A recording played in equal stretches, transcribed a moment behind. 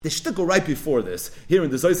The shtickle right before this, here in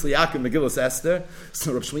the Zois Liakim Megillas Esther,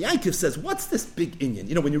 so Rav Shmuel Yankiv says, what's this big inyan?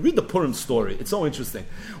 You know, when you read the Purim story, it's so interesting.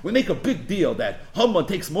 We make a big deal that Haman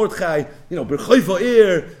takes Mordechai, B'choi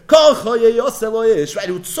V'ir, Kol Choye Yosel Oish, right?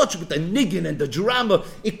 It's such with the niggin and the drama.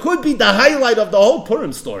 It could be the highlight of the whole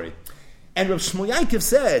Purim story. And Rav Shmuel Yankiv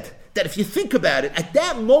said that if you think about it, at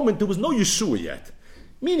that moment there was no Yeshua yet.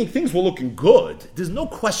 Meaning things were looking good. There's no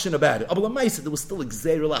question about it. There was still there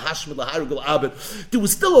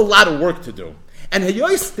was still a lot of work to do. And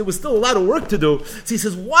there was still a lot of work to do. So he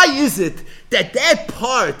says, why is it that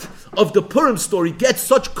part of the Purim story gets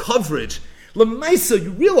such coverage? Lamaisa,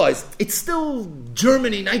 you realize it's still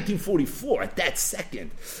Germany 1944 at that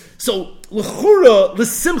second. So l'chura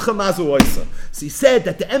l'simcha mazu oisa. So he said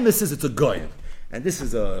that the emes is it's a goyim. And this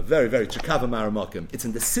is a very, very chakava maramakim. It's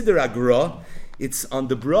in the Siddur Agra. It's on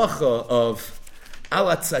the bracha of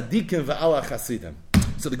ltzadikim v'chasidim.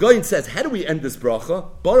 So the Goyin says, how do we end this bracha?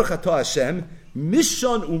 Baruch atah Hashem,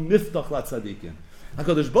 mishan u'miftach ltzadikim.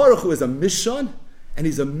 HaKadosh Baruch Hu is a mishan, and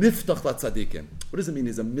he's a miftach ltzadikim. What does it mean,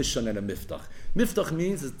 he's a mishan and a miftach? Miftach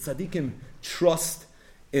means that tzadikim trust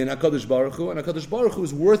in HaKadosh Baruch Hu, and HaKadosh Baruch Hu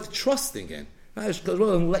is worth trusting in. HaKadosh Baruch Hu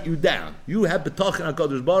doesn't let you down. You have betach in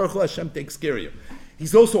HaKadosh Baruch Hu, Hashem takes care of you.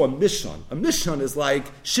 He's also a mishan. A mishan is like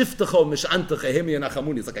shiftecho mishanteche hemi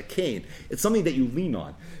nachamuni. It's like a cane. It's something that you lean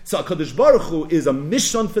on. So HaKadosh Baruch Hu is a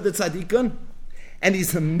mishan for the tzaddikim, and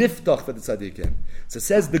he's a miftach for the tzaddikim. So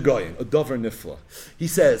says the Goyin, a dover nifla. He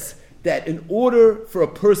says that in order for a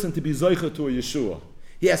person to be zoicha to a Yeshua,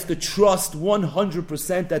 he has to trust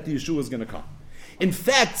 100% that the Yeshua is going to come. In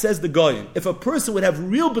fact, says the Goyin, if a person would have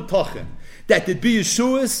real betachin that there'd be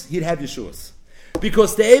Yeshuas, he'd have Yeshuas.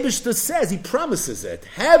 Because the Eibishter says, he promises it,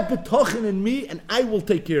 have betachin in me and I will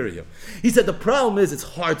take care of you. He said the problem is it's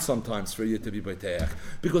hard sometimes for you to be beteach,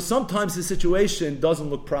 because sometimes the situation doesn't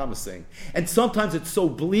look promising. And sometimes it's so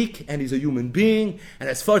bleak, and he's a human being, and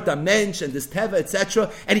has farta mensch, and this teva,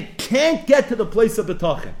 etc., and he can't get to the place of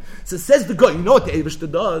betachin. So says the God, you know what the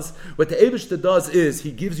Eibishter does? What the Eibishter does is,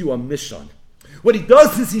 he gives you a mission. What he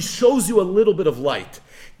does is he shows you a little bit of light.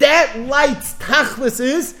 That light's tachlis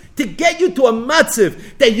is to get you to a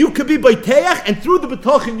matziv that you could be beiteach, and through the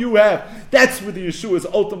betachin you have, that's where the Yeshua is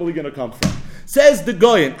ultimately going to come from. Says the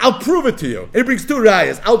Goyin, I'll prove it to you. It brings two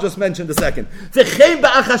rayas. I'll just mention the second. V'chein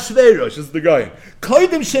ba'achashverosh is the Goyin.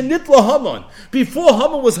 Koidim shenitla Haman. Before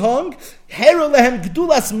Haman was hung, Hera lehem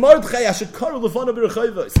gdulas Mordechai asher karu lefana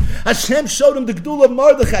b'rechayvos. Hashem showed him the gdul of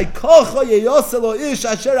Mordechai. Kocha yeyosel o ish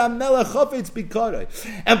asher ha-melech chafetz bikarei.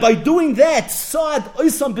 And by doing that, Saad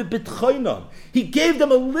oisam b'bitchoinam. He gave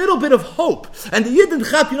them a little bit of hope. And the Yidden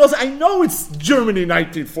Chap, I know it's Germany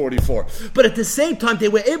 1944, but at the same time, they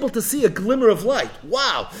were able to see a glimmer of light.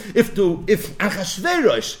 Wow. If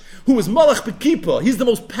Achashverosh, who is Malach Bekipa, he's the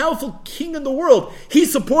most powerful king in the world, he's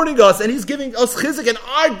supporting us, and he's giving us chizik, and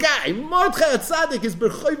our guy, Mordechai Tzaddik, is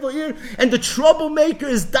B'choi V'ir, and the troublemaker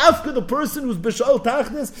is Dafka, the person who's B'shol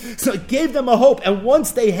Tachnis, so it gave them a hope, and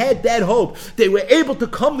once they had that hope, they were able to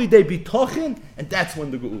come lidei bitachin, and that's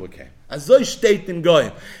when the Geula came. Azoy steht in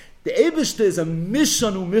Goyim. The Eibishter is a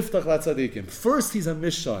mishan u'miftach latzadikim. First, he's a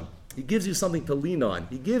mishan. He gives you something to lean on.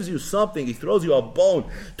 He gives you something. He throws you a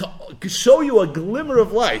bone to show you a glimmer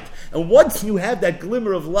of light. And once you have that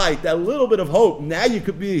glimmer of light, that little bit of hope, now you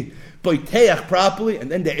could be boiteach properly,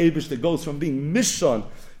 and then the Eibishter goes from being mishan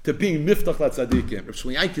to being miftach latzadikim. Rav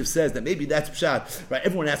Shmuel Yankiv says that maybe that's pshat. Right?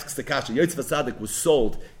 Everyone asks the kasha. Yitzvah Tzaddik was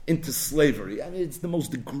sold into slavery. I mean, it's the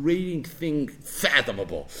most degrading thing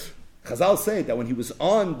fathomable. Chazal say that when he was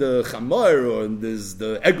on the Chamor, or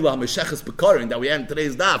the Eglah HaMesheches Bekarin that we had in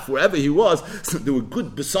today's daf, wherever he was, so there were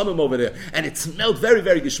good besamim over there, and it smelled very,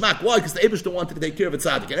 very geshmak. Why? Because the Eibishter wanted to take care of a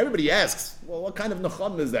tzaddik. And everybody asks, well, what kind of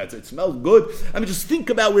nacham is that? So it smells good. I mean, just think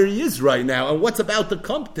about where he is right now and what's about to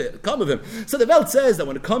come of him. So the Welt says that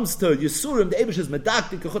when it comes to Yisurim, the Eibishter is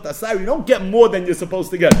medaktik kechut asar. You don't get more than you're supposed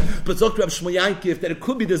to get. But Zok Rav Shmuel Yankiv that it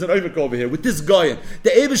could be there's an oivik over here with this guy. The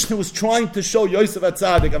Eibishter was trying to show Yosef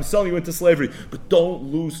HaTzadik, I'm selling you into slavery, but don't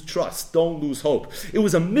lose trust, don't lose hope. It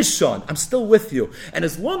was a mission. I'm still with you, and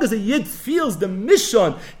as long as a yid feels the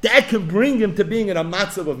mission, that can bring him to being in a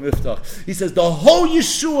matzav of miftach. He says the whole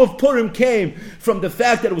Yeshua of Purim came from the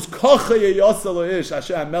fact that it was kocha yeyosel oish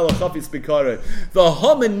asher ha-melech chafetz bikarei. The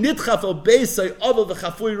haman nitchaf el beisai aval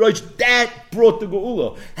v'chafui roish. That brought the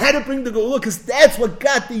geula. How to bring the geula? Because that's what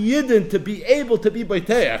got the yidden to be able to be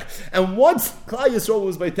beiteach. And once Klal Yisrael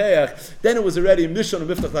was beiteach, then it was already a mission of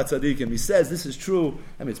miftach latzadikim. He says this is true.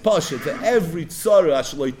 I mean, it's pasha to every tzara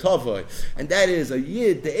ashloi tavoi, and that is a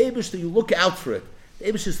yid. The Eibishter, you look out for it. The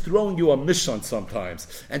Eibishter is throwing you a mission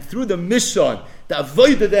sometimes, and through the mission, the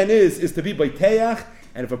avodah then is to be beiteach,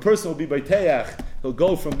 And if a person will be Baiteach, he'll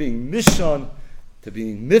go from being Mishon to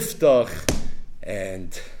being Miftach,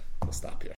 and we'll stop here.